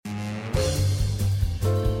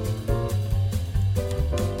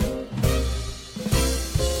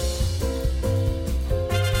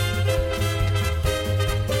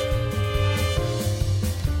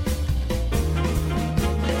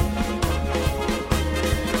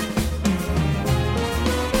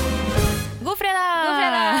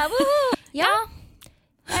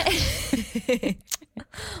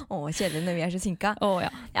kjedelig når vi så synka.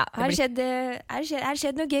 Ja. Har det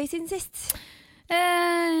skjedd noe gøy siden sist?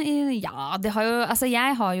 Ja, det har jo, altså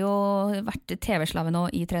jeg har jo vært TV-slave nå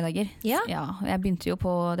i 3 dager. Ja. Jeg begynte jo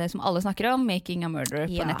på det som alle snakker om, Making a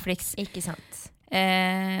Murderer på Netflix. Ikke sant.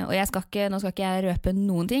 Og nå skal ikke jeg røpe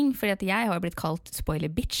noen ting, fordi at jeg har jo blitt kalt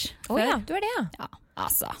spoiler bitch før. Ja, du det, ja.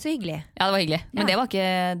 Altså. Så hyggelig. Ja, det var hyggelig. Men det var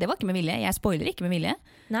ikke med vilje. Jeg spoiler ikke med vilje.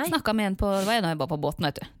 Nei. Snakket med en på, det var en når jeg var på båten,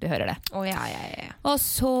 vet du. Du hører det. Ja. Og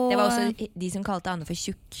så... Det var også de som kalte Anne for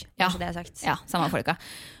tjukk. Ja, det jeg sagt. Ja, samme folka.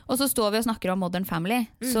 Og så står vi og snakker om Modern Family.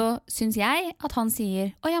 Så synes jeg at han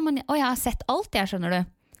sier, jeg har sett alt, jeg skjønner du.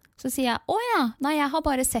 Så sier jeg, nei, jeg har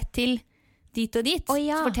bare sett til dit og dit.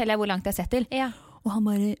 Så forteller jeg hvor langt jeg har sett til. Ja. Og han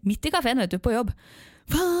bare, midt i kaféen, vet du, på jobb.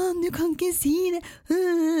 Faen, du kan ikke si det.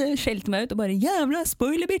 Skjelte meg ut og bare, jævla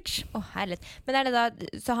spoiler bitch. Herlighet. Men det da,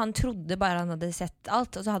 så han trodde bare han hadde sett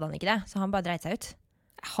alt, og så hadde han ikke det? Så han bare dreit seg ut?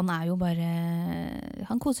 Han jo bare,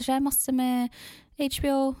 han koser seg masse med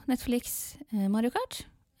HBO, Netflix, Mario Kart.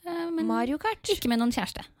 Men Mario Kart? Ikke med noen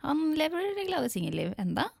kjæreste. Han lever det glade singelliv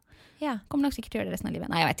enda. Ja. Kommer nok sikkert til å gjøre det resten av livet.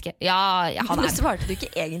 Nei, jeg vet ikke. Nå svarte du ikke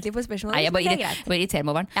egentlig på spørsmålet. Nei, jeg bare irriterer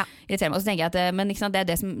meg over den. Irriterer meg. Og så tenker jeg at, men ikke sant, det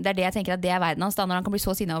er det jeg tenker at det verden hans da, når han kan bli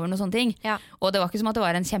så sinnet over noen sånne ting. Ja. Og det var ikke som at det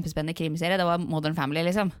var en kjempespennende krimserie, det var Modern Family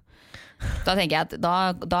liksom. Da tenker jeg at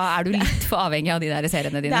da du litt for avhengig av de der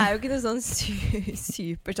seriene dine. Det jo ikke noe sånn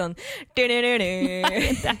super sånn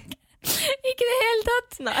ikke det hele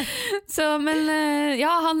tatt. Nei. Så, men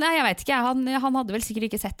jeg vet ikke. Han hadde vel sikkert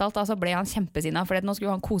ikke sett alt, så ble han kjempesinnet, for nå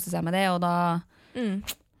skulle han kose seg med det, og da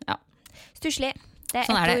Stusslig. Det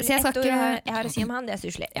sånn det. Så ett ord jeg har å si om han, det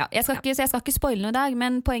stusslig. Ja, jeg skal ikke spoile noe i dag,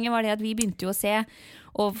 men poenget var det at vi begynte jo å se,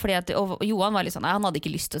 og Johan var litt sånn, han hadde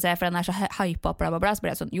ikke lyst til å se, for den så hype opp, bla bla bla, så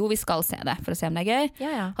ble jeg sånn, jo vi skal se det, for å se om det gøy.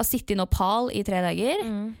 Har sittet i noe pal i 3 dager,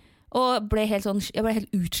 og ble helt sånn, jeg ble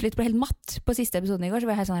helt utslitt, ble helt matt på siste episoden i går, så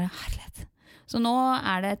ble jeg helt sånn, herlighet. Så nå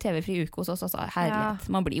det TV-fri uke hos oss, altså, herlighet.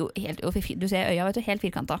 Man blir jo helt, du ser øya, vet du, helt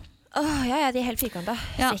firkantet. Ja, de helt firkantet.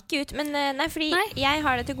 Ser ikke ut, men fordi jeg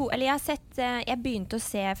har det til gode, eller jeg begynte å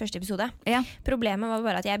se første episode. Problemet var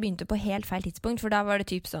bare at jeg begynte på helt feil tidspunkt, for da var det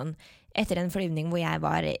typ sånn, etter en flyvning hvor jeg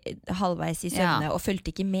var halvveis i søvne og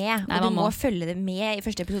følte ikke med. Og du må følge det med i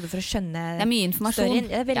første episode for å skjønne mye informasjon. storyen.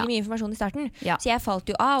 Det veldig mye informasjon i starten. Så jeg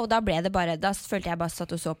falt jo av, og da følte jeg bare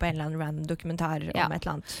satt og så på en eller annen random dokumentar om et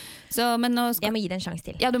eller annet. Så, men jeg må gi det en sjanse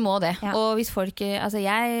til. Ja, du må det. Og hvis folk, altså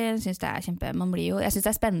jeg synes det jeg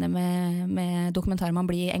synes det spennende med dokumentarer man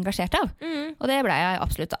blir engasjert av. Og det ble jeg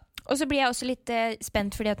absolutt da. Og så blir jeg også litt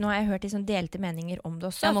spent, fordi at nå har jeg hørt liksom delte meninger om det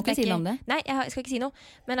også. Jeg må ikke si noe om det. Nei, jeg skal ikke si noe.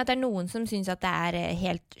 Men at det noen som synes at det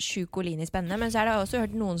helt sjukolini spennende. Men så det også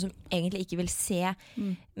hørt noen som egentlig ikke vil se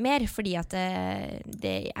mer, fordi at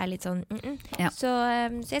det litt sånn så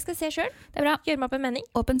jeg skal se selv. Det bra. Gjøre meg opp en mening.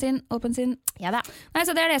 Åpen sinn. Ja da. Nei,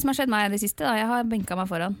 så det det som har skjedd meg i det siste da. Jeg har benket meg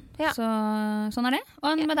foran. Så sånn det.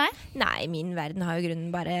 Og med deg? Nei, min verden har jo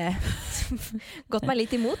grunnen bare gått meg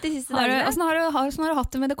litt imot de siste dagene. Hvordan har du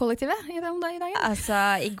hatt det med det kollektive i dagen? Altså,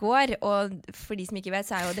 i går, og for de som ikke vet,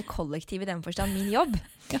 så jo det kollektive i den forstand min jobb.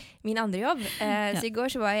 Min andre jobb. Så i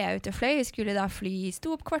går så var jeg ute og fløy. Vi skulle da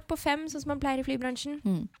sto opp 4:45, sånn som man pleier i flybransjen.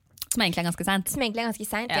 Som egentlig ganske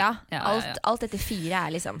sent. Ja. Alt etter 4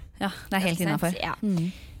 liksom. Ja, det helt innenfor. Ja.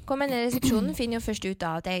 Kom inn i resepsjonen, finner jo først ut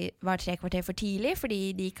at jeg var 3 kvarter for tidlig,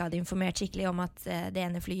 fordi de ikke hadde informert skikkelig om at det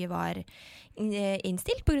ene flyet var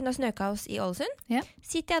innstilt på grunn av snøkaos i Ålesund.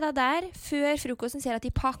 Sitter jeg da der, før frokosten ser at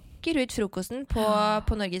de pakker ut frokosten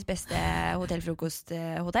på Norges beste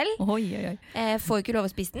hotellfrokosthotell. Får ikke lov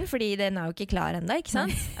å spise den, fordi den jo ikke klar enda, ikke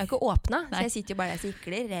sant? Den ikke åpnet, så jeg sitter jo bare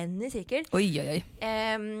der renner sikkert.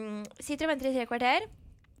 Sitter og venter i 3 kvarter.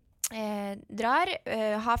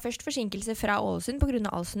 Har først forsinkelse fra Ålesund på grunn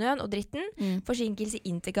av all snøen og dritten, forsinkelse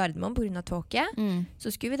inn til Gardermoen på grunn av tåke.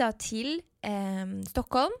 Så skulle vi da til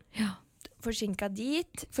Stockholm, forsinket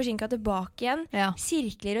dit, forsinket tilbake igjen,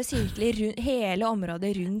 sirkler og sirkler hele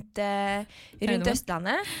området rundt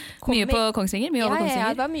Østlandet. Mye på Kongsvinger? Mye over Kongsvinger?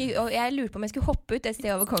 Ja, det var mye, og jeg lurte på om jeg skulle hoppe ut et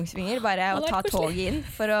sted over Kongsvinger, bare å ta toget inn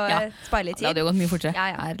for å spare litt tid. Det hadde jo gått mye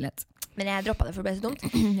fortere. Ærlighet. Men jeg droppet det for det ble så dumt.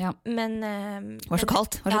 Men, det var så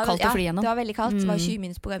kaldt. Det var så kaldt å fly gjennom. Det var veldig kaldt. Det var 20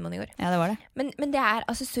 minus på Gardermoen i går. Ja, det var det. Men det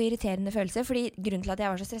altså så irriterende følelse, fordi grunnen til at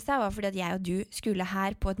jeg var så stresset var fordi at jeg og du skulle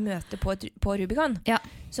her på et møte på Rubicon,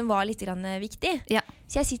 som var litt grann viktig.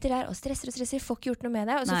 Så jeg sitter der og stresser, får ikke gjort noe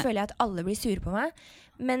med det, og så føler jeg at alle blir sure på meg.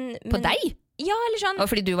 På deg? Ja, eller sånn.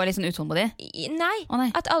 Og fordi du var litt sånn utålmodig? Nei.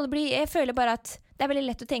 At alle blir, jeg føler bare at det veldig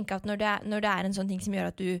lett å tenke at når det en sånn ting som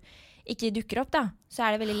gjør at du ikke dukker opp, da, så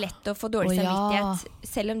det veldig lett å få dårlig samvittighet,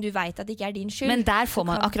 selv om du vet at det ikke din skyld. Men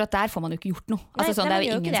akkurat der får man jo ikke gjort noe. Altså, det er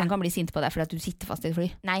jo ingen som kan bli sint på deg fordi at du sitter fast i et fly.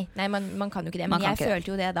 Nei, man kan jo ikke det. Men jeg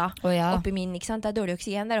følte jo det da. Oppi min, ikke sant? Det dårlig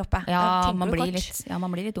oksygen der oppe. Man blir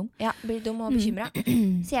litt dum. Ja, blir dum og bekymret.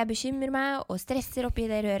 Så jeg bekymrer meg og stresser oppi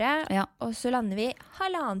det røret, og så lander vi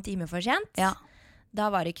 1,5 time for sent. Da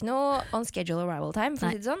var det ikke noe on schedule arrival time, for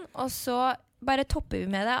å si det sånn. Og så bare topper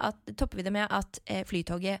vi det med at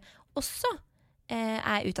flytoget også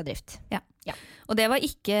ute av drift. Ja. Og det var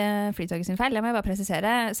ikke Flytoget sin feil, det må jeg bare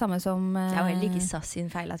presisere. Samme som det var heller ikke SAS sin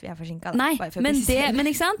feil at vi forsinket. Nei, men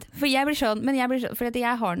ikke sant? For jeg blir sånn, for jeg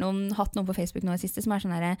har hatt noen på Facebook nå i siste som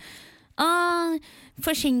sånn der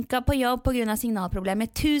forsinket på jobb på grunn av signalproblemer.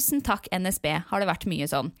 Tusen takk NSB, har det vært mye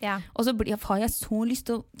sånn. Og så har jeg så lyst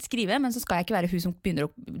til å skrive, men så skal jeg ikke være hun som begynner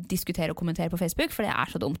å diskutere og kommentere på Facebook, for det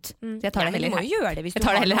så dumt. Så jeg tar det heller her. Jeg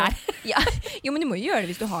tar det heller her. Jo, men du må jo gjøre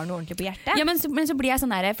det hvis du har noe ordentlig på hjertet. Ja, men så blir jeg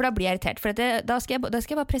sånn der, for da blir jeg irritert. For da skal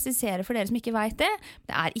jeg bare presisere for dere som ikke vet det.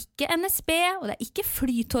 Det ikke NSB, og det ikke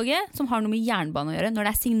Flytoget som har noe med jernbane å gjøre.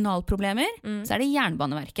 Når det signalproblemer, så det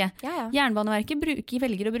Jernbaneverket. Jernbaneverket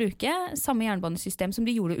velger å bruke samme jernbanesystem som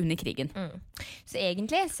de gjorde under krigen. Så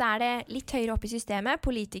egentlig så det litt høyere opp i systemet,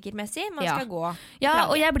 politikermessig, man skal gå. Ja,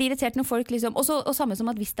 og jeg blir irritert når folk liksom, og samme som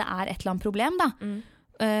at hvis det et eller annet problem da,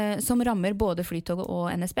 som rammer både Flytoget og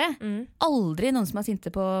NSB, aldri noen som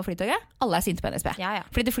sinte på Flytoget, alle sinte på NSB.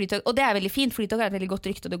 Fordi Flytoget, og det veldig fint, Flytoget et veldig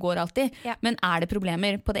godt rykte, og det går alltid, men det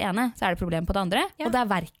problemer på det ene, så det problem på det andre, og det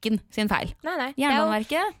verken sin feil. Nei.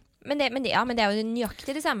 Jernbaneverket. Men det er jo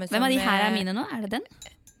nøyaktig det samme som... Hvem av de her mine nå? Det den?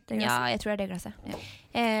 Ja, jeg tror det glasset.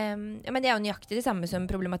 Men det jo nøyaktig det samme som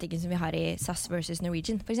problematikken som vi har i SAS versus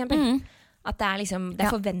Norwegian, for eksempel. At det liksom, det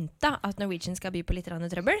forventet at Norwegian skal by på litt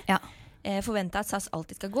trøbbel. Forventet at SAS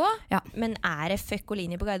alltid skal gå, men det fuck og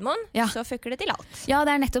linje på Gardermoen, så fucker det til alt. Ja,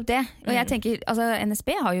 det nettopp det. Og jeg tenker, altså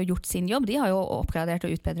NSB har jo gjort sin jobb, de har jo oppgradert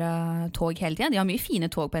og utbedret tog hele tiden. De har mye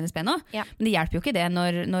fine tog på NSB nå, men det hjelper jo ikke det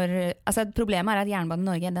når altså problemet at jernbanen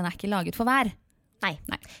i Norge, den ikke laget for hver. Nei.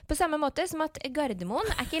 På samme måte som at Gardermoen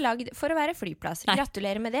ikke lagd for å være flyplass.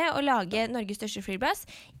 Gratulerer med det, å lage Norges største flyplass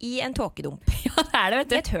i en tåkedump. Ja, det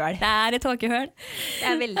vet du. I et høl. Det et tåkehøl.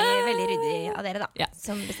 Det veldig, veldig ryddig av dere da,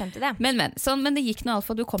 som bestemte det. Men det gikk nå alt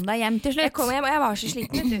for at du kom deg hjem til slutt. Jeg kom hjem, og jeg var så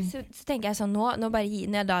sliten, vet du. Så tenker jeg sånn, nå bare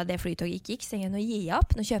når da det flytoget ikke gikk, så tenker jeg, nå gir jeg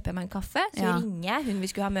opp, nå kjøper jeg meg en kaffe, så ringer jeg hun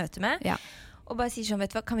vi skulle ha møte med, og bare sier sånn,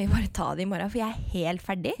 vet du hva, kan vi bare ta det i morgen, for jeg helt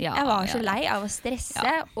ferdig. Jeg var så lei av å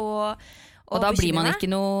stresse, og da blir man ikke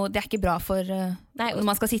noe, det ikke bra for når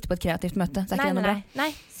man skal sitte på et kreativt møte, så ikke det noe bra. Nei,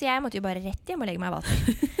 så jeg måtte jo bare rett hjem og legge meg i vater.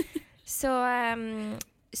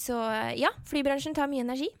 så ja, flybransjen tar mye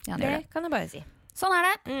energi, det kan jeg bare si. Sånn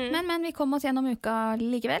det, men vi kom oss gjennom uka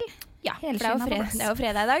likevel. Ja, for det jo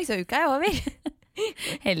fredag i dag, så uka over.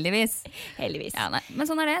 Heldigvis. Ja,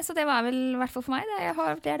 men sånn det, så det var vel i hvert fall for meg,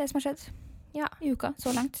 det det som har skjedd i uka,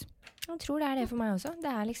 så langt. Jeg tror det det for meg også,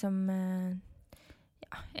 det liksom...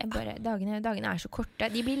 dagene så korte.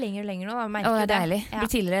 De blir lenger og lenger nå. Det deilig. Det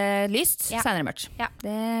blir tidligere lyst, senere mørkt.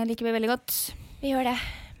 Det liker vi veldig godt. Vi gjør det.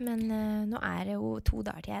 Men nå det jo 2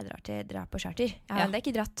 dager til jeg drar på charter. Jeg har ennå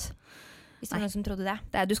ikke dratt. Hvis det noen som trodde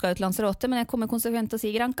det. Du skal jo til Lanzarote, men jeg kommer konsekvent til å si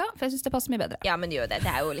Granca, for jeg synes det passer mye bedre. Ja, men det gjør det.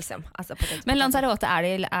 Det jo liksom... Altså, men Lanzarote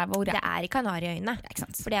hvor det i Kanariøyene.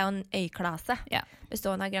 For det jo en øyklase.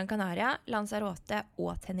 Bestående av Gran Canaria, Lanzarote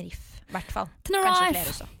og Tenerife. I hvert fall. Tenerife! Kanskje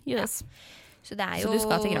flere også. Yes. Så det jo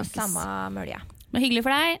samme mølja. Men hyggelig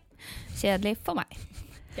for deg, kjedelig for meg.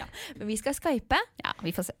 Ja, men vi skal skype. Ja,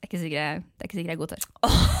 vi får se. Det ikke sikkert jeg godtar.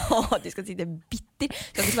 Du skal si det bitter.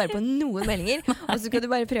 Skal ikke svare på noen meldinger. Og så skal du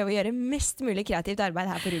bare prøve å gjøre mest mulig kreativt arbeid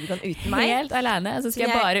her på Rubicon uten meg. Helt alene, så skal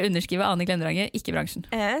jeg bare underskrive Ane Glendranger, ikke bransjen.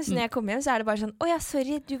 Så når jeg kommer hjem, så det bare sånn, åja,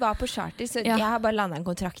 sorry, du var på charter, så jeg har bare landet en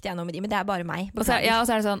kontrakt igjen med de, men det bare meg. Og så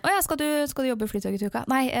det sånn, åja, skal du jobbe i Flytoget til uka?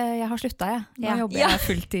 Nei, jeg har sluttet, jeg. Nå jobber jeg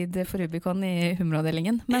fulltid for Rubicon i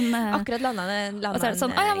hummeravdelingen. Akkurat landet en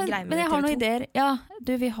greie med men jeg har noen ideer. Ja,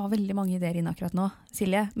 vi har veldig mange ideer inn akkurat nå,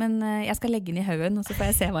 Silje, men jeg skal legge den i haugen, og så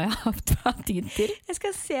får jeg se hva jeg har tid til. Jeg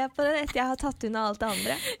skal se på det etter jeg har tatt unna alt det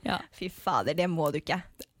andre. Ja. Fy fader, det må du ikke.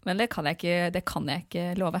 Men det kan jeg ikke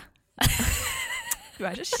love. Du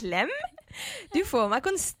så slem. Du får meg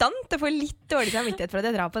konstant til å få litt dårlig samvittighet for at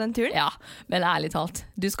jeg drar på den turen. Ja, men ærlig talt,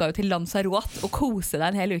 du skal jo til Lanzarote og kose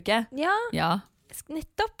deg en hel uke. Ja.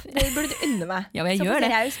 Nettopp, det burde du unne meg. Ja, men jeg gjør det.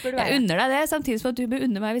 Jeg unner deg det, samtidig som at du bør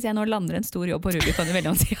unne meg hvis jeg nå lander en stor jobb på Rubicon i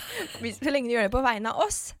mellomtiden. Så lenge du gjør det på vegne av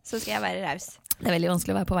oss, så skal jeg være raus. Det veldig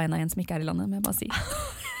vanskelig å være på vegne av en som ikke i landet, må jeg bare si.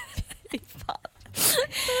 Fy faen.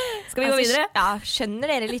 Skal vi gå videre? Ja,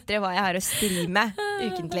 skjønner dere lyttere hva jeg har å stri med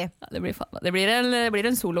ukentlig? Ja, det blir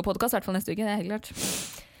en solopodcast, i hvert fall neste uke, det helt klart.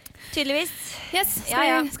 tydeligvis. Yes,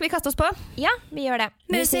 skal vi kaste oss på? Ja, vi gjør det.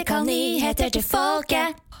 Musikalnyheter til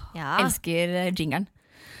folket. Ja. Elsker jingeren.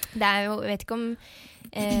 Det jo, jeg vet ikke om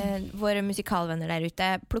våre musikalvenner der ute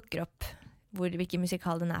plukker opp hvilken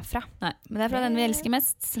musikal den fra. Nei, men det fra den vi elsker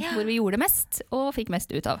mest, hvor vi gjorde mest og fikk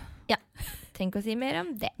mest ut av. Ja, tenk å si mer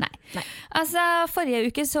om det. Nei. Altså, forrige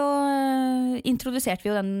uke så introduserte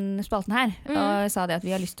vi jo den spalten her, og sa det at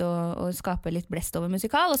vi har lyst til å skape litt blest over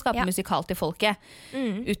musikal, og skape musikal til folket,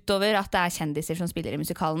 utover at det kjendiser som spiller i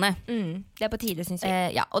musikalene. Det på tide, synes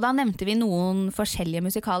jeg. Ja, og da nevnte vi noen forskjellige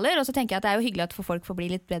musikaler, og så tenker jeg at det jo hyggelig at folk får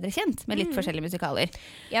bli litt bedre kjent med litt forskjellige musikaler.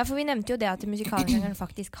 Ja, for vi nevnte jo det at musikalsjangeren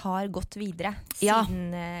faktisk har gått videre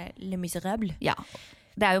siden Le Miserable. Ja,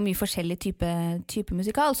 det jo mye forskjellig type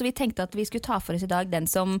musikal, så vi tenkte at vi skulle ta for oss i dag den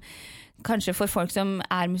som kanskje for folk som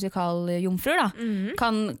musikaljomfruer da,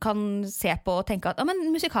 kan se på og tenke at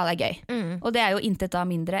men musikal gøy. Og det jo intet da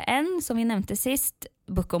mindre enn, som vi nevnte sist,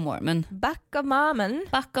 Book of Mormon. Book of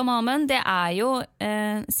Mormon, det jo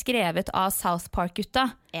skrevet av South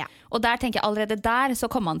Park-gutta. Ja. Og der tenker jeg allerede der så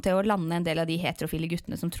kommer man til å lande en del av de heterofile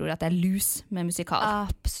guttene som tror at det lus med musikal.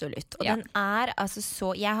 Absolutt. Og den altså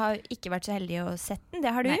så... Jeg har ikke vært så heldig å sett den,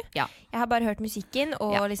 det har du. Nei, ja. Jeg har bare hørt musikken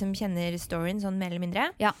og liksom kjenner storyen sånn mer eller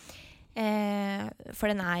mindre. Ja.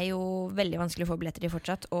 For den jo veldig vanskelig å få billetter til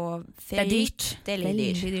fortsatt, og det dyrt.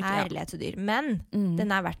 Herlighet så dyr. Men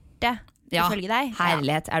den verdt det. Ja,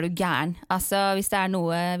 herlighet, du gæren. Altså, hvis det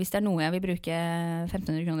noe jeg vil bruke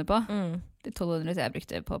 1500 kroner på, det 1200 jeg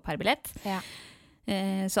brukte på per billett,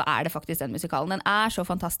 så det faktisk den musikalen. Den så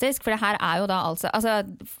fantastisk, for det her jo da altså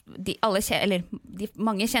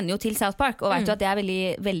mange kjenner jo til South Park, og vet jo at det veldig,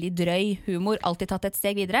 veldig drøy humor, alltid tatt et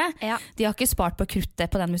steg videre. Ja. De har ikke spart på kruttet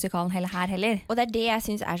på den musikalen her heller. Og det det jeg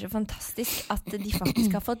synes så fantastisk, at de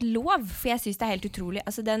faktisk har fått lov, for jeg synes det helt utrolig.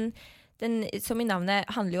 Altså den som i navnet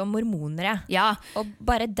handler jo om mormonere. Ja. Og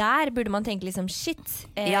bare der burde man tenke liksom shit,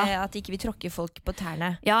 at ikke vi tråkker folk på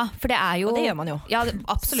tærne. Ja, for det jo... Og det gjør man jo. Ja,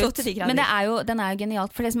 absolutt. Men det den jo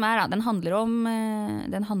genialt, for det som da, den handler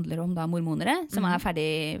om da mormonere, som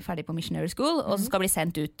ferdig på missionary school, og som skal bli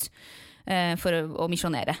sendt ut for å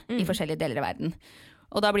misjonere i forskjellige deler av verden.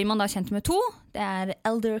 Og da blir man da kjent med 2. Det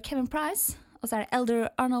Elder Kevin Price, og så det Elder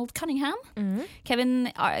Arnold Cunningham.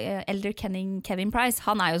 Elder Kevin Price,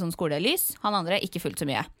 han jo sånn skolelys. Han andre ikke fullt så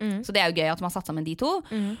mye. Så det jo gøy at man satt sammen de 2.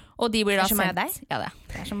 Og de blir da som meg og deg? Ja,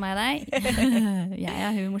 det som meg og deg.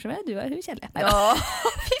 Jeg hun morsomme, du hun kjedelig.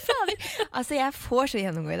 Fy fader! Altså, jeg får så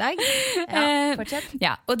gjennomgå i dag. Ja, fortsett.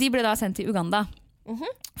 Ja, og de ble da sendt til Uganda.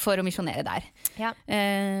 For å misjonere der. Ja.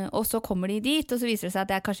 Og så kommer de dit, og så viser det seg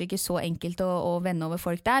at det kanskje ikke så enkelt å vende over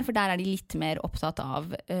folk der, for der de litt mer opptatt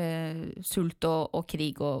av sult og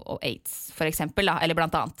krig og AIDS, for eksempel, da, eller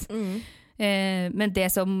blant annet. Men det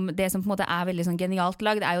som på en måte veldig sånn genialt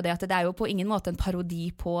lagd, jo det at det jo på ingen måte en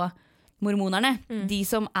parodi på mormonerne. De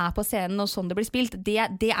som på scenen og sånn det blir spilt,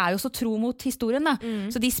 det jo så tro mot historien da.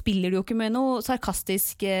 Så de spiller jo ikke med noe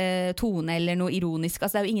sarkastisk tone eller noe ironisk.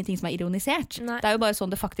 Altså det jo ingenting som ironisert. Nei. Det jo bare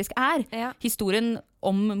sånn det faktisk Ja. Historien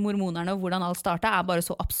om mormonerne og hvordan alt startet bare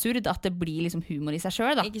så absurd at det blir liksom humor i seg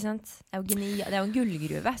selv da. Ikke sant? Det jo en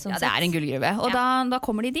gullgruve. Sånn ja, det en gullgruve. Og da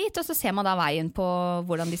kommer de dit, og så ser man da veien på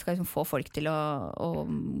hvordan de skal liksom få folk til å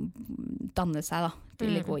danne seg da,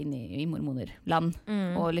 til å gå inn i mormonerland,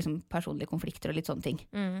 og liksom personlige konflikter og litt sånne ting.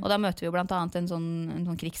 Og da møter vi jo blant annet en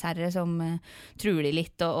sånn krigsherre som truer de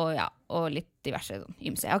litt, og litt diverse sånn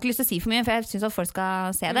ymse. Jeg har ikke lyst til å si for mye, for jeg synes at folk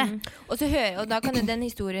skal se det. Og da kan jo den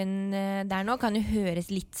historien der nå kan jo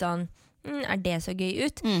høres litt sånn det så gøy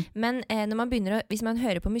ut? Men når man begynner hvis man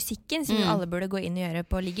hører på musikken, som jo alle burde gå inn og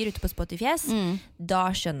gjøre ligger ute på Spotify, da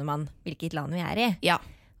skjønner man hvilket land vi i. Ja.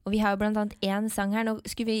 Og vi har jo blant annet en sang her. Nå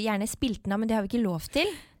skulle vi gjerne spilt den av, men det har vi ikke lov til.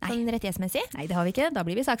 Sånn rettighetsmessig. Nei, det har vi ikke. Da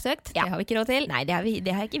blir vi saksøkt. Det har vi ikke råd til. Nei, det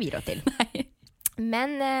har ikke vi råd til. Nei.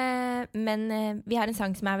 Men vi har en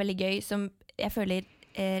sang som veldig gøy, som jeg føler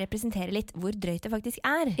representerer litt hvor drøyt det faktisk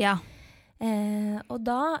Ja. Og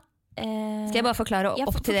da skal jeg bare forklare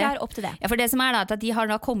opp til det? Ja, for det som da, at de har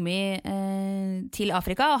da kommet til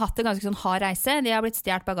Afrika og hatt en ganske sånn hard reise. De har blitt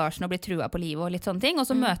stjert bagasjen og blitt trua på livet og litt sånne ting. Og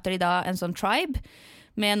så møter de da en sånn tribe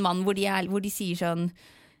med en mann hvor de sier sånn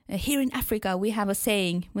Here in Africa we have a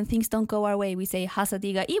saying when things don't go our way we say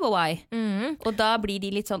Hasadiga Ibowai. Og da blir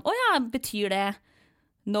de litt sånn betyr det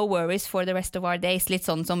no worries for the rest of our days, litt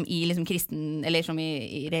sånn som i liksom kristen, eller som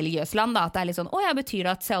i religiøs land da, at det litt sånn, betyr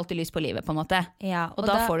det at se alltid lys på livet på en måte. Ja, og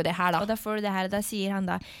da får du det her da. Og da får du det her, da sier han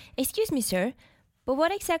da, excuse me sir, but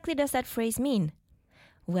what exactly does that phrase mean?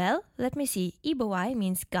 Well, let me see, Ibowai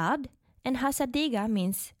means God, and Hasadiga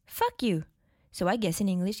means fuck you. So I guess in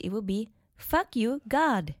English it will be fuck you,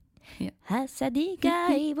 God. Hasadiga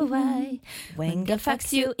Ibawai, when God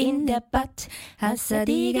fucks you in the butt.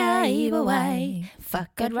 Hasadiga Ibawai,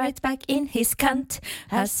 fuck God right back in his cunt.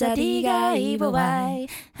 Hasadiga Ibawai,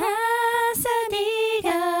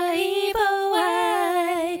 Hasadiga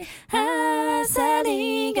Ibawai,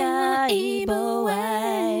 Hasadiga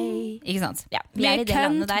Ibawai. Ikke sant? Ja, mye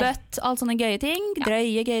kønt, bøtt, alt sånne gøye ting,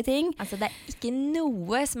 drøye gøye ting. Altså det ikke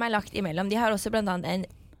noe som lagt imellom. De har også blant annet en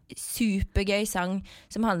supergøy sang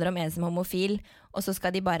som handler om en som homofil, og så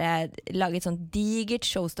skal de bare lage et sånt digert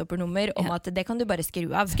showstopper-nummer om at det kan du bare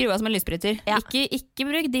skru av. Skru av som en lysbryter. Ikke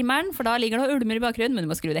bruk dimmeren, for da ligger det og ulmer i bakgrunnen, men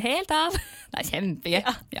du må skru det helt av. Det kjempegøy.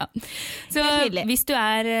 Ja. Så hvis du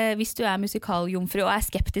er musikaljomfru og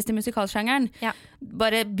skeptisk til musikalsjangeren,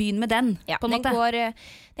 bare begynn med den, på en måte.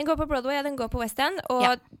 Den går på Broadway, og den går på West End,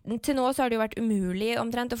 og til nå så har det jo vært umulig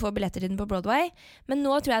omtrent å få billetter til den på Broadway, men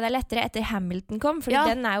nå tror jeg det lettere etter Hamilton kom, fordi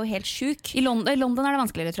den jo helt syk. I London det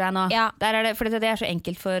vanskeligere, tror jeg nå. Der det, for det så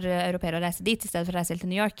enkelt for europeere å reise dit, i stedet for å reise til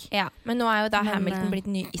New York. Ja, men nå jo da Hamilton blitt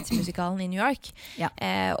ny It-musikalen i New York.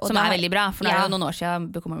 Som veldig bra, for nå det jo noen år siden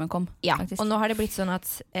Book of Mormon kom. Faktisk. Og nå har det blitt sånn at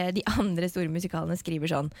de andre store musikalene skriver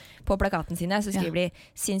sånn, på plakaten sine, så skriver de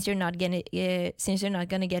since you're not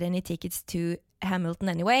gonna get any tickets to Hamilton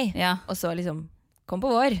anyway. Og så liksom Kom på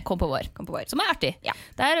vår. Som artig.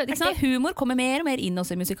 Ikke sant? Humor kommer mer og mer inn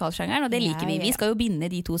også i musikalsjangeren, og det liker vi. Vi skal jo binde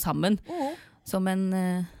de to sammen som en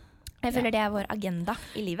jeg føler det vår agenda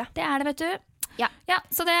i livet. Det det, vet du.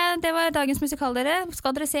 Så det var dagens musikal, dere.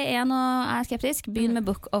 Skal dere se en og skeptisk, begynn med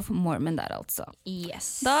Book of Mormon der, altså.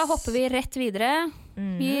 Yes. Da hopper vi rett videre.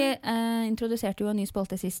 Vi introduserte jo en ny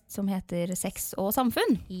spalte sist som heter Sex og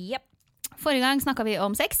samfunn. Yep. Forrige gang snakket vi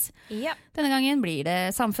om sex. Denne gangen blir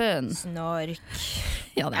det samfunn. Snork.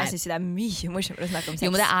 Jeg synes det mye morsommere å snakke om sex. Jo,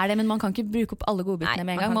 men det det, men man kan ikke bruke opp alle godbitene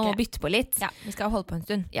med en gang. Man må bytte på litt. Vi skal holde på en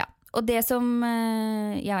stund. Og det som,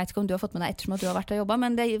 jeg vet ikke om du har fått med deg ettersom at du har vært og jobbet,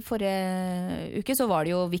 men forrige uke så var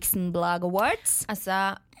det jo Vixen Blog Awards.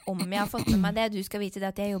 Altså, om jeg har fått med meg det, du skal vite det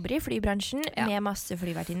at jeg jobber i flybransjen med masse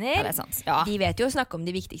flyvertinner. Det sant. De vet jo å snakke om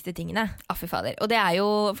de viktigste tingene. Fy fader. Og det jo,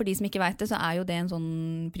 for de som ikke vet det, så jo det en sånn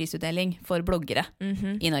prisutdeling for bloggere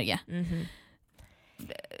i Norge.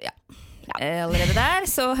 Allerede der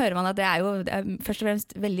så hører man at det jo først og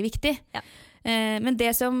fremst veldig viktig. Men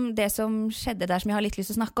det som skjedde der som jeg har litt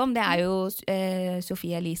lyst til å snakke om, det jo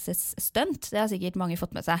Sophie Elises stunt. Det har sikkert mange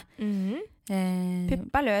fått med seg.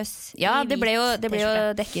 Puppa løs. Det ble jo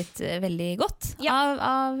dekket veldig godt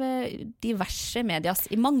av diverse medias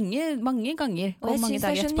i mange ganger. Og jeg synes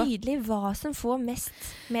det så nydelig hva som får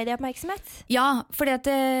mest medieoppmerksomhet. Fordi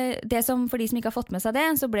at det som, for de som ikke har fått med seg det,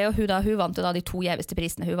 så ble jo hun vant jo da de 2 gjeveste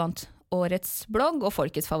prisene. Hun vant Årets blogg og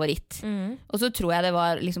Folkets favoritt. Og så tror jeg det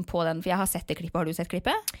var liksom på den, for jeg har sett det klippet. Har du sett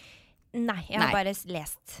klippet? Nei, jeg har bare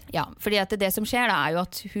lest. Fordi at det som skjer da jo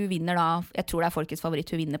at hun vinner da, jeg tror det Folkets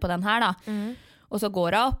favoritt hun vinner på den her da. Og så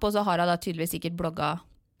går hun opp, og så har hun da tydeligvis sikkert blogget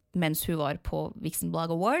mens hun var på Vixen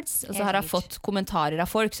Blog Awards. Og så har hun fått kommentarer av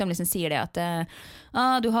folk som liksom sier det at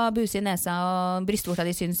du har buse i nesa, og brystvorta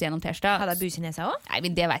di syns gjennom tirsdag. Hadde hun buse i nesa også? Nei,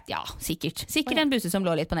 men det vet jeg, sikkert. Sikkert en buse som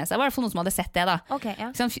lå litt på nesa. Det var i hvert fall noen som hadde sett det da.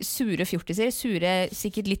 Sånn, sure fjortiser,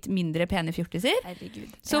 sikkert litt mindre pene fjortiser.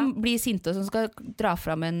 Herregud. Som blir sinte og som skal dra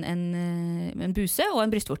fram en buse og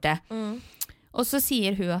en brystvorte. Og så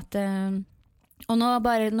sier hun at og nå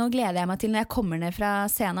gleder jeg meg til når jeg kommer ned fra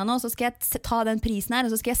scenen nå, så skal jeg ta den prisen her,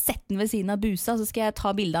 og så skal jeg sette den ved siden av busa, og så skal jeg ta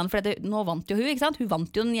bildene, for nå vant jo hun, ikke sant? Hun vant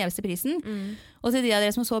jo den gjeveste prisen. Og til de av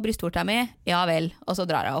dere som så brystvorta mi, ja vel, og så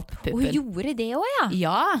drar jeg opp puppen. Hun gjorde det også,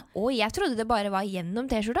 Ja. Jeg trodde det bare var gjennom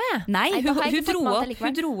t-skjorta, Nei,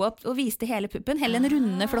 hun dro opp og viste hele puppen, hele den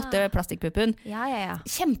runde, flotte plastikkpuppen.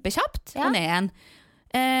 Kjempekjapt, og ned igjen.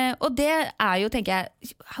 Og det jo, tenker jeg,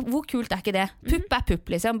 hvor kult ikke det? Pupp pupp,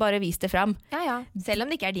 liksom, bare vis det fram. Selv om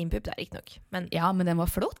det ikke din pupp, det ikke nok. Men, men den var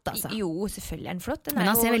flott, altså. Jo, selvfølgelig den flott. Den men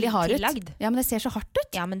han ser veldig hard tillagd. ut. Ja, men det ser så hardt ut.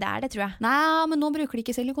 Ja, men det tror jeg. Nei, men nå bruker de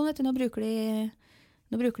ikke silikon, vet du. Nå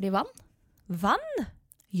bruker de vann. Vann?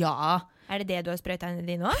 Ja. Det det du har sprøyta inn i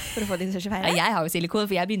din nå? For å få de til å se feil? Jeg har jo silikon,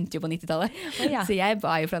 for jeg begynte jo på 90-tallet. Så jeg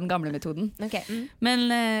var jo fra den gamle metoden.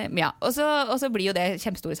 Men og så blir jo det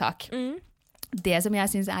kjempestor sak. Det som jeg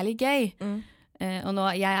synes litt gøy, og nå,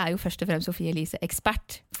 jeg jo først og fremst Sophie Elise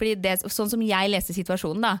ekspert, fordi sånn som jeg leste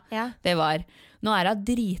situasjonen da, det var, nå hun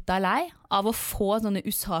drita lei av å få sånne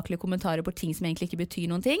usaklige kommentarer på ting som egentlig ikke betyr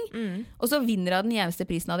noen ting, og så vinner hun den gjeveste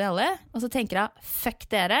prisen av de alle, og så tenker hun, fuck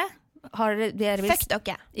dere, fuck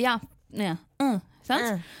dere. Sant?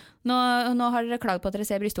 Nå har dere klaget på at dere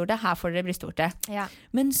ser brystvorte, her får dere brystvorte.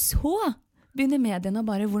 Men så begynner mediene og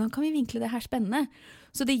bare, hvordan kan vi vinkle det her spennende?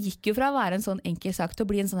 Så det gikk jo fra å være en sånn enkel sak til å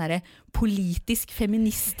bli en sånn her politisk,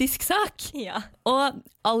 feministisk sak. Ja. Og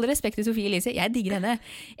all respekt til Sofie Elise, jeg digger henne.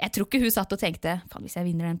 Jeg tror ikke hun satt og tenkte, faen, hvis jeg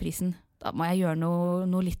vinner den prisen, da må jeg gjøre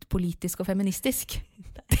noe litt politisk og feministisk.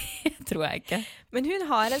 Det tror jeg ikke. Men hun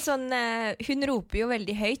har en sånn, hun roper jo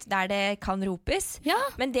veldig høyt der det kan ropes. Ja.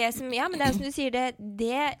 Men det som du sier,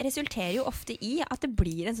 det resulterer jo ofte i at det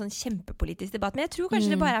blir en sånn kjempepolitisk debatt. Men jeg tror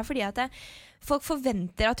kanskje det bare er fordi at folk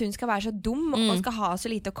forventer at hun skal være så dum og skal ha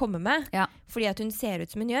så lite å komme med. Ja. Fordi at hun ser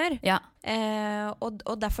ut som hun gjør. Ja.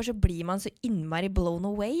 Og derfor så blir man så innmari blown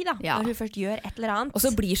away da, når hun først gjør et eller annet. Og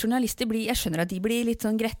så blir journalister, jeg skjønner at de blir litt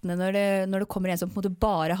sånn gretne når det kommer en som på en måte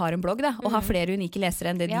bare har en blogg da, og har flere unike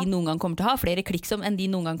lesere enn det de noen gang kommer til å ha, flere klikk enn de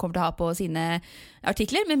noen gang kommer til å ha på sine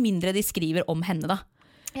artikler, med mindre de skriver om henne da.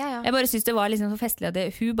 Ja. Jeg bare synes det var liksom så festlig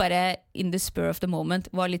at hun bare in the spur of the moment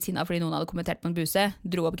var litt sinna fordi noen hadde kommentert på en buse,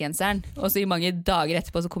 dro opp genseren, og så i mange dager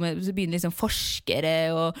etterpå så begynner liksom forskere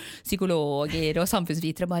og psykologer og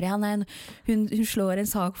samfunnsvitere bare, hun slår en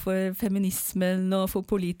sak for feminismen og for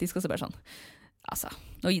politisk, og så bare sånn altså,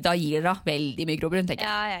 da gir det da veldig mye grobunn, tenker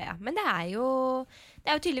jeg. Ja. Men det er jo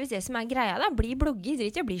tydeligvis det som er greia da. Bli blogger,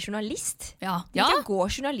 drit i å bli journalist. Drit i å gå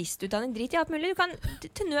journalistutdanning, drit i alt mulig. Du kan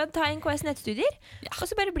til nød ta en KS nettstudier, og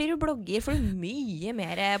så bare blir du blogger, får du mye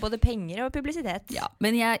mer både penger og publisitet. Ja,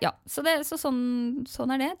 men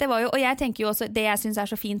sånn er det. Det var jo, og jeg tenker jo også, det jeg synes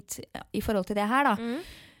er så fint i forhold til det her da,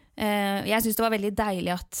 jeg synes det var veldig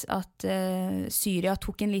deilig at Syria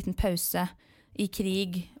tok en liten pause i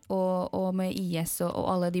krig og med IS og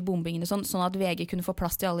alle de bombingene sånn at VG kunne få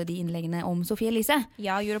plass til alle de innleggene om Sofie Elise.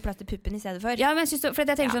 Ja, gjorde plass til puppen i stedet for. Ja, men jeg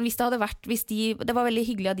tenkte sånn, hvis det hadde vært, det var veldig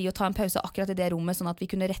hyggelig av de å ta en pause akkurat i det rommet, sånn at vi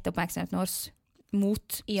kunne rette oppmerksomheten vår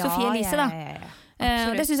mot Sofie Elise da.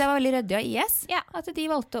 Det synes jeg var veldig røddig av IS, at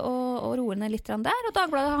de valgte å roe ned litt der, og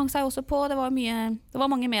Dagbladet hang seg også på, det var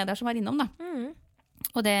mange medier som var innom da.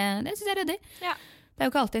 Og det synes jeg er røddig. Ja. Det er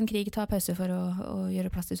jo ikke alltid en krig tar pause for å gjøre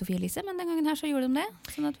plass til Sofie Elise, men den gangen her så gjorde de det,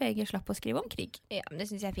 sånn at VG slapp å skrive om krig. Ja, men det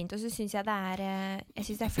synes jeg er fint, og så synes jeg det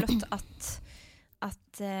er flott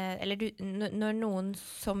når noen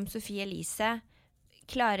som Sofie Elise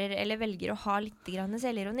klarer eller velger å ha litt grann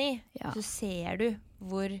selvironi, så ser du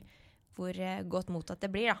hvor godt mottatt det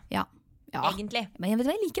blir da. Ja. Egentlig. Men jeg vet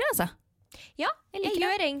hva jeg liker det, altså. Ja, jeg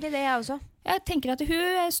gjør egentlig det jeg også. Jeg tenker at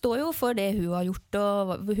hun står jo for det hun har gjort,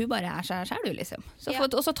 og hun bare er seg selv, liksom.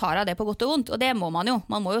 Og så tar hun det på godt og vondt, og det må man jo.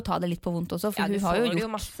 Man må jo ta det litt på vondt også, for hun har jo gjort... Ja, du får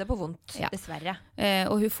jo masse på vondt, dessverre.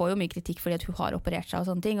 Og hun får jo mye kritikk fordi at hun har operert seg og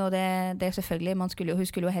sånne ting, og det er selvfølgelig, hun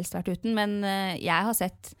skulle jo helst vært uten, men jeg har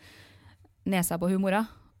sett nesa på humora.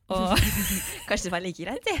 Kanskje det var like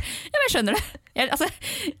greit, ja, men jeg skjønner det.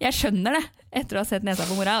 Jeg skjønner det etter å ha sett nesa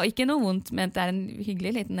på mora, og ikke noe vondt, men det er en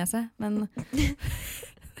hyggelig liten nese, men...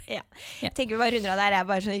 Jeg tenker vi bare runder av der,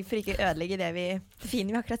 bare sånn for ikke ødelegge det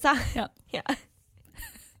fine vi akkurat sa. Ja.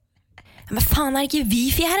 Men faen, er det ikke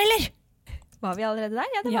wifi her, eller? Var vi allerede der?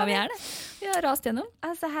 Ja, vi er det. Vi har rast gjennom.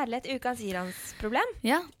 Altså, herlighet, ukens Irans-problem.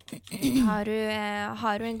 Ja. Har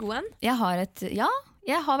du en god en? Jeg har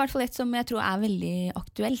i hvert fall et som jeg tror er veldig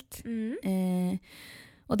aktuelt.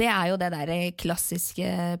 Og det er jo det der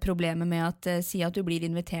klassiske problemet med at si at du blir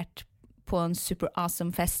invitert på en super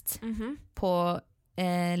awesome fest på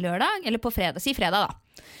lørdag, eller på fredag, si fredag da.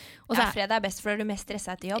 Fredag er best for du er mest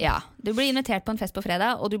stresset etter jobb. Ja, du blir invitert på en fest på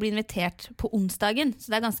fredag, og du blir invitert på onsdagen,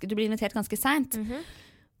 så du blir invitert ganske sent.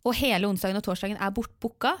 Og hele onsdagen og torsdagen er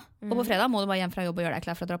bortbooka, og på fredag må du bare hjem fra jobb og gjøre deg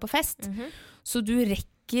klar for å dra på fest. Så du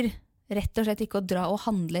rekker rett og slett ikke å dra og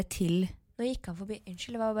handle til... Nå gikk han forbi,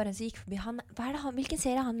 unnskyld, det var bare en som gikk forbi. Hvilken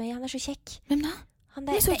serie er han med i? Han er så kjekk. Hvem da?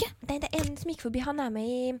 Jeg så ikke. Det er en som gikk forbi, han er med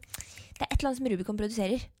i... Det er et eller annet som Rubicon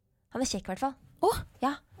produserer. Han er kjekk i hvert fall.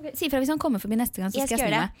 Ja. Si fra hvis han kommer forbi neste gang, så skal jeg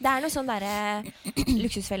snu meg. Det er noe sånn der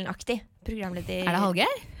Luksusfellen-aktig programleder. Er det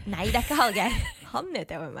Hallgeir? Nei, det er ikke Hallgeir. Han vet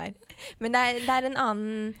jeg hvem er. Men det er en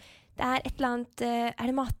annen... Det er et eller annet... Er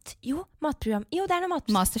det matprogram? Jo, det er noe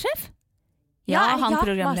matprogram. Masterchef? Ja, han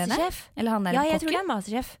programleder? Masterchef. Eller han der kokken? Ja, jeg tror det er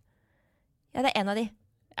Masterchef. Ja, det er en av de.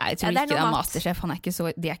 Jeg tror ikke det er Masterchef.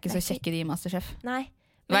 De er ikke så kjekke, de i Masterchef. Nei.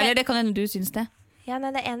 Eller det kan hende du synes det. Ja,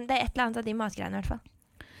 nei, det er et eller annet av de matgreiene i hvert fall.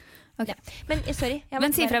 Okay. Ja. Men sorry.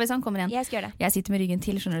 Men si fra hvis han kommer igjen. Jeg skal gjøre det. Jeg sitter med ryggen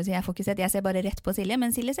til, skjønner du, så jeg får ikke sett. Jeg ser bare rett på Silje,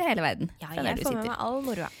 men Silje ser hele verden. Ja, jeg får med meg all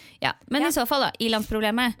moroa. Ja, men i så fall da,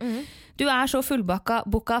 ilandsproblemet. Du er så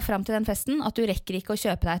fullbooka frem til den festen at du rekker ikke å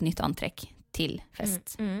kjøpe deg et nytt antrekk til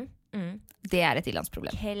fest. Det er et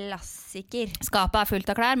ilandsproblem. Klassiker. Skapet er fullt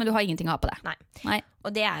av klær, men du har ingenting å ha på deg. Nei. Og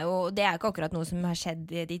det er jo ikke akkurat noe som har skjedd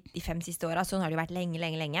de 5 siste årene. Sånn har det vært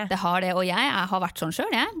lenge. Det har det, og jeg har vært sånn selv.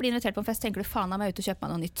 Jeg blir invitert på en fest, tenker du faen, jeg må ut og kjøpe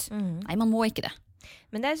meg noe nytt. Nei, man må ikke det.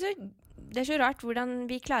 Men det er så det så rart hvordan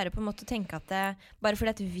vi klarer på en måte å tenke at bare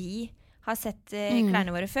fordi at vi har sett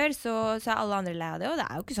klærne våre før, så er alle andre lei av det, og det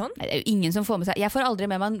jo ikke sånn. Det jo ingen som får med seg. Jeg får aldri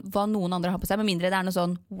med meg hva noen andre har på seg, med mindre det noe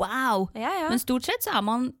sånn wow. Men stort sett så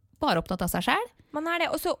man bare opptatt av seg selv. Man det.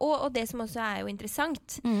 Også, og det som også jo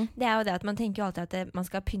interessant, det jo det at man tenker jo alltid at man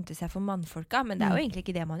skal pynte seg for mannfolka, men det jo egentlig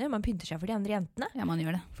ikke det man gjør. Man pynter seg for de andre jentene. Ja, man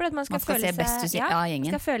gjør det. For at man skal føle se best ut av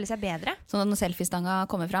gjengen. Skal føle seg bedre. Så når selfiestanga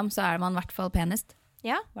kommer fram, så man i hvert fall penest.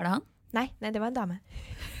 Ja. Var det han? Nei, det var en dame.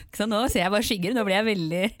 Så nå ser jeg bare skygger, nå blir jeg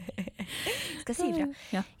veldig... Skal si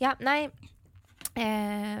ifra. Ja, nei,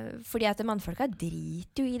 fordi at mannfolka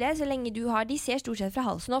driter jo i det, så lenge du har, de ser stort sett fra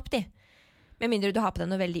halsen opp, de. Med mindre du har på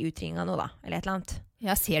deg noe veldig utringende nå da, eller et eller annet.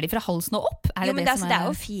 Ja, ser de fra halsen og opp? Jo, men det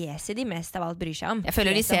jo fjeset de mest av alt bryr seg om. Jeg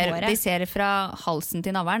føler de ser fra halsen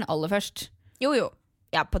til navlen aller først. Jo.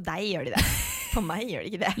 Ja, på deg gjør de det. På meg gjør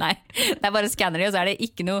det ikke det. Nei, det bare skanner de, og så det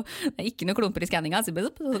ikke noe klumper i skanninga, så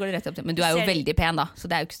går det rett opp til. Men du jo veldig pen da, så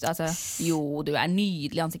det jo ikke, altså, jo, du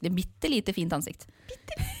nydelig ansikt, det bittelite fint ansikt.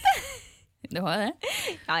 Bittelite? Du har jo det.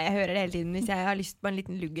 Ja, jeg hører det hele tiden, hvis jeg har lyst på en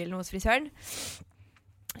liten lugg eller noe hos frisøren,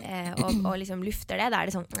 og liksom lufter det, da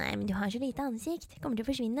det sånn, nei, men du har så lite ansikt, det kommer til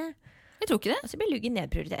å forsvinne. Jeg tror ikke det. Og så blir luggen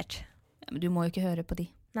nedprioritert. Ja, men du må jo ikke høre på de.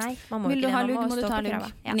 Nei, man må vil ikke du ha lugg, må du ta lugg.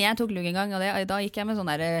 Ja. Men jeg tok lugg en gang, og da gikk jeg med sånn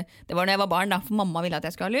der, det var når jeg var barn da, for mamma ville at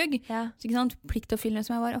jeg skulle ha lugg. Ja. Så ikke sant, pliktoppfyllende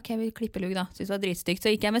som jeg var, ok, vi klipper lugg da, synes det var dritstygt,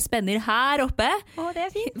 så gikk jeg med spenner her oppe. Det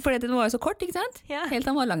fint. Fordi den var jo så kort, ikke sant? Ja. Helt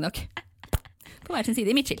til den var lang nok. På hver sin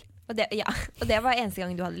side i midtskill. Og det var eneste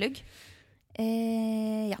gang du hadde lugg?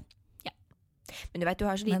 Ja. Men du vet, du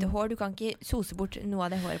har så lite hår, du kan ikke sose bort noe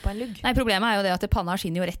av det håret på en lugg. Nei, problemet jo det at panna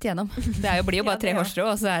skinner jo rett igjennom. Det blir jo bare 3 hårstrå,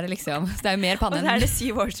 og så det liksom, så det jo mer panne. Og så det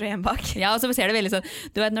 7 hårstrå igjen bak. Ja, og så ser det veldig sånn,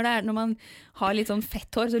 du vet, når man har litt sånn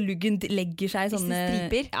fett hår, så luggen legger seg sånne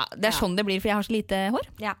striper. Ja, det sånn det blir, for jeg har så lite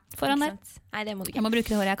hår foran der. Nei, det må du ikke. Jeg må bruke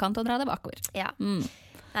det håret jeg kan til å dra det bakover. Ja.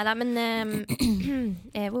 Neida, men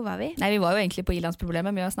hvor var vi? Nei, vi var jo egentlig på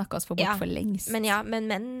ilandsproblemet, men vi har snakket oss for bort for lengst. Men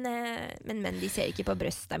menn, de ser ikke på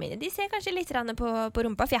brøsta mine. De ser kanskje litt på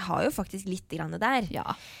rumpa, for jeg har jo faktisk litt der.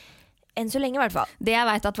 Ja. Enn så lenge i hvert fall. Det jeg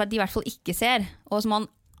vet at de i hvert fall ikke ser, og som man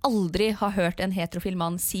aldri har hørt en heterofil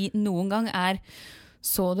mann si noen gang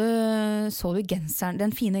så du genseren,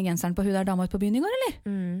 den fine genseren på hun der dama ut på byen i går,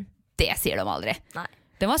 eller? Det sier de aldri. Nei.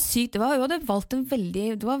 Den var sykt, det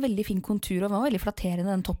var veldig fin kontur, og den var veldig flatterende,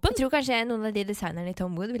 den toppen. Jeg tror kanskje noen av de designerne i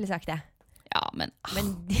Tom Wood ville sagt det. Ja, men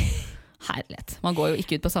herlighet. Man går jo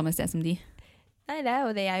ikke ut på samme sted som de. Nei, det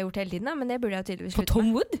jo det jeg har gjort hele tiden da, men det burde jeg tydeligvis slutte med. På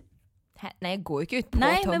Tom Wood? Nei, jeg går jo ikke ut på Tom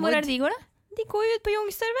Wood. Nei, men hvor det de går da? De går jo ut på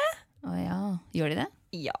Youngstorget. Åja, gjør de det?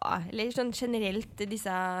 Ja, eller sånn generelt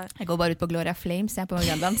disse... Jeg går bare ut på Gloria Flames, jeg på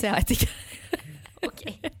Grønland, så jeg vet ikke. Ok.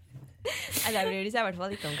 Nei, der bryr de seg i hvert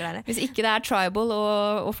fall ikke om klærne. Hvis ikke det tribal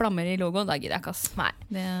og flammer i logoen, da gidder jeg ikke, ass. Nei,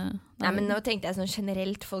 men nå tenkte jeg sånn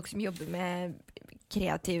generelt folk som jobber med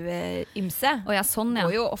kreative ymse. Sånn,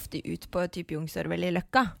 går jo ofte ut på type Youngstorget eller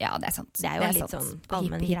Løkka. Ja, det sant. Det jo litt sånn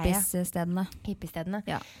allmenn greie. Hippiestedene.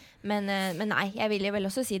 Ja. Men nei, jeg vil jo vel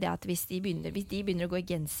også si det at hvis de begynner å gå i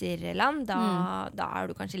genserland, da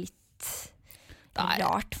du kanskje litt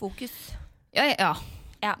rart fokus. Ja.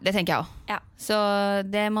 Ja, det tenker jeg også. Ja. Så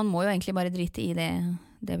man må jo egentlig bare drite i den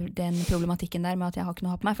problematikken der med at jeg har ikke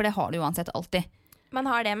noe å ha på meg, for det har du uansett alltid. Man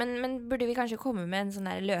har det, men burde vi kanskje komme med en sånn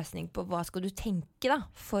der løsning på hva skal du tenke da,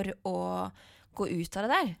 for å gå ut av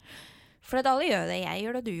det der? For at alle gjør det, jeg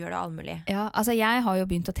gjør det, og du gjør det, all mulig. Ja, altså jeg har jo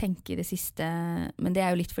begynt å tenke i det siste, men det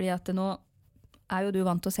jo litt fordi at nå jo du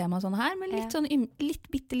vant til å se meg sånn her, men litt sånn,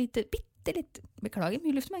 bitte litt, beklager,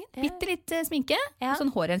 mye luft i magen, bitte litt sminke, og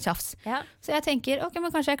sånn hår i en tjafs. Ja. Så jeg tenker, ok,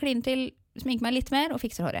 men kanskje jeg kliner til, sminker meg litt mer og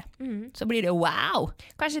fikser håret. Så blir det wow!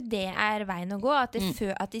 Kanskje det veien å gå, at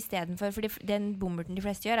i stedet for den bommerten de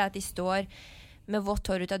fleste gjør, at de står med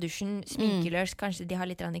vått hår ut av dusjen, sminkeløs, kanskje de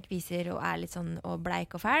har litt kviser og litt sånn og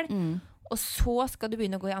bleik og fæl, og så skal du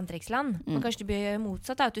begynne å gå i antrekksland. Men kanskje du bør gjøre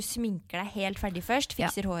motsatt, at du sminker deg helt ferdig først,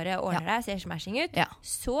 fikser håret, ordner deg, ser smashing ut,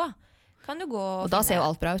 så kan du gå og da ser jo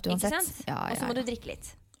alt bra ut uansett. Og så må du drikke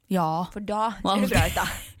litt. Ja. For da ser det bra ut da.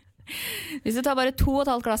 Hvis du tar bare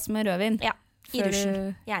 2,5 glass med rødvin. Ja, i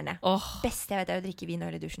dusjen. Gjerne. Beste jeg vet å drikke vin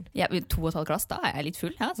og i dusjen. Ja, 2,5 glass, da jeg litt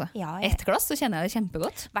full. Ja, altså. Ett glass, så kjenner jeg det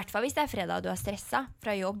kjempegodt. I hvert fall hvis det fredag og du har stresset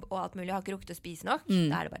fra jobb og alt mulig, har ikke rukket å spise nok.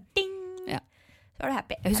 Da det bare ding! Ja. Så du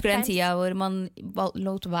happy. Jeg husker den tida hvor man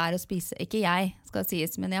lot være å spise. Ikke jeg, skal det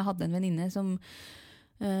sies, men jeg hadde en venninne som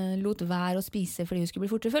lot være å spise fordi hun skulle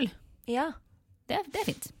bli fortere full. Ja. Det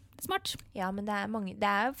fint. Det smart. Ja, men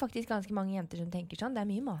det faktisk ganske mange jenter som tenker sånn. Det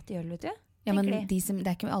mye mat i øl, vet du. Ja, men det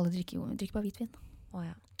ikke alle drikker bare hvitvin.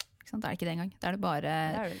 Ja. ikke sant? Det ikke det engang. Det bare,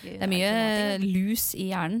 det mye lus i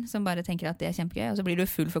hjernen som bare tenker at det kjempegøy, og så blir du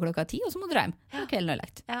full for 10, og så må du dra hjem. Kvelden er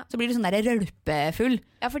lagt. Så blir du sånn der rølpefull.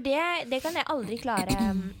 Ja, for det kan jeg aldri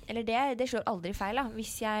klare, eller det slår aldri feil da.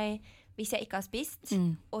 Hvis jeg ikke har spist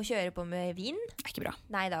og kjører på med vin, ikke bra.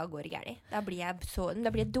 Nei, da går det gærlig. Da blir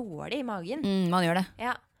jeg dårlig i magen. Man gjør det.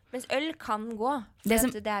 Ja. Mens øl kan gå,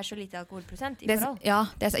 for det så lite alkoholprosent i forhold. Ja,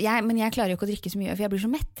 men jeg klarer jo ikke å drikke så mye, for jeg blir så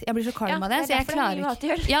mett. Jeg blir så kvalm av det, så jeg klarer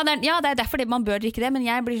ikke. Det er derfor man bør drikke det, men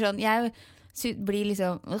jeg blir sånn, jeg blir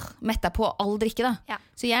liksom mettet på all drikke da. Ja.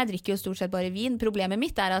 Så jeg drikker jo stort sett bare vin. Problemet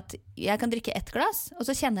mitt at jeg kan drikke 1 glass, og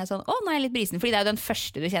så kjenner jeg sånn, nå er jeg litt brisen, fordi det jo den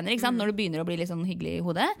første du kjenner, ikke sant? Når du begynner å bli litt sånn hyggelig i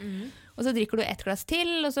hodet. Og så drikker du 1 glass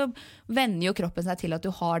til, og så vender jo kroppen seg til at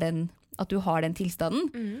du har den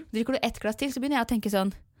tilstanden. Drikker du 1 glass til, så begynner jeg å tenke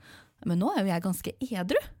sånn, men nå jo jeg ganske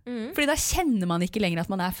edru. Fordi da kjenner man ikke lenger at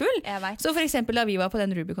man full. Så for eksempel da vi var på den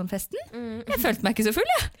Rubicon-festen, jeg følte meg ikke så full,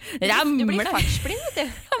 jeg. Du blir fartsblind, vet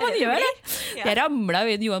du. Ja, man gjør det. Jeg ramlet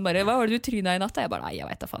inn, Johan bare, hva var det du trynet i natt? Jeg bare, nei, jeg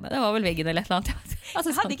vet da faen, det var vel veggen eller et eller annet.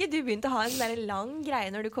 Altså, hadde ikke du begynt å ha en der lang greie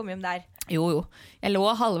når du kom hjem der? Jo. Jeg lå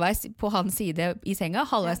halvveis på hans side i senga,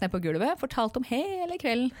 halvveis ned på gulvet, fortalt om hele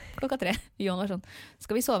kvelden 3:00. Johan var sånn,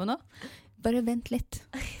 skal vi sove nå? Bare vent litt.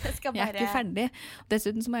 Jeg ikke ferdig.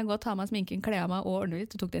 Dessuten så må jeg gå og ta meg sminken, kle av meg og ordne litt.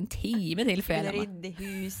 Det tok det en time til før jeg rydde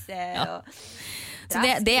huset. Ja. Så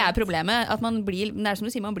det problemet. At man blir, det som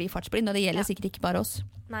du sier, man blir fartsblind, og det gjelder sikkert ikke bare oss.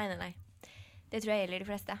 Nei. Det tror jeg gjelder de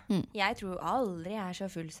fleste. Jeg tror aldri jeg så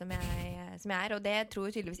full som jeg og det tror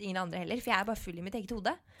tydeligvis ingen andre heller, for jeg bare full i mitt eget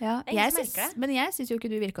hode. Ja, men jeg synes jo ikke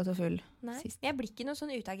du virket så full sist. Jeg blir ikke noe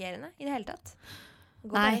sånn utagerende i det hele tatt.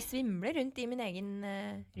 Går bare svimler rundt i min egen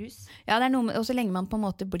rus. Ja, det noe, og så lenge man på en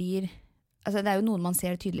måte blir, altså det jo noen man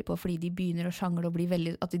ser tydelig på fordi de begynner å sjangle og blir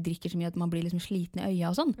veldig, at de drikker så mye at man blir liksom sliten i øya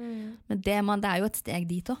og sånn. Men det jo et steg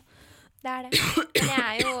dit også. Det det.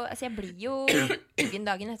 Men jeg blir jo uggen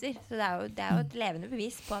dagen etter, så det jo et levende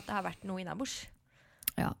bevis på at det har vært noe innabords.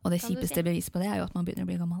 Ja, og det kjipeste bevis på det jo at man begynner å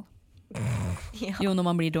bli gammel. Jo, når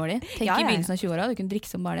man blir dårlig. Tenk i begynnelsen av 20-åra, du kunne drikke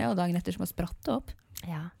som bare det, og dagen etter så må spratte opp.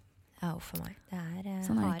 Ja, for meg. Det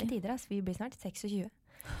sånn harde tider, altså. Vi blir snart 26.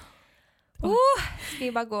 Skal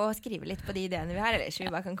vi bare gå og skrive litt på de ideene vi har, eller så vi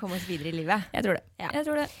bare kan komme oss videre i livet? Jeg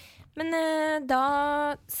tror det. Men da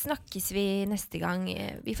snakkes vi neste gang.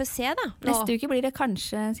 Vi får se da. Neste uke blir det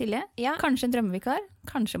kanskje Silje, kanskje en drømmevikar,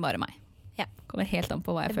 kanskje bare meg. Kommer helt an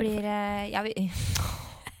på hva jeg føler for.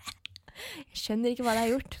 Jeg skjønner ikke hva det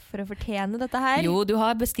har gjort for å fortjene dette her. Jo, du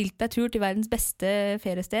har bestilt deg tur til verdens beste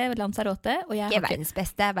feriested, Lanzarote. Ikke verdens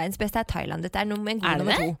beste Thailand. Dette nummer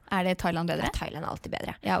 2. Det Thailand bedre? Ja, Thailand alltid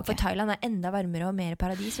bedre. Ja, okay. For Thailand enda varmere og mer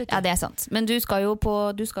paradis. Vet du. Ja, det sant. Men du skal jo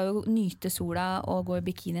nyte sola og gå i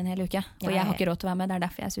bikini en hel uke. Og jeg har ikke råd til å være med, det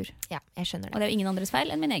derfor jeg sur. Ja, jeg skjønner det. Og det jo ingen andres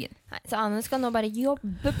feil enn min egen. Nei, så Anne skal nå bare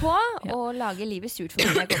jobbe på og lage livet surt for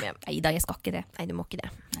meg når jeg kommer hjem. Neida, jeg skal ikke det. Nei, du må ikke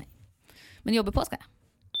det. Nei. Men jobbe på skal jeg.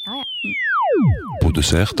 Ja.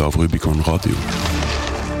 Produsert av Rubicon Radio.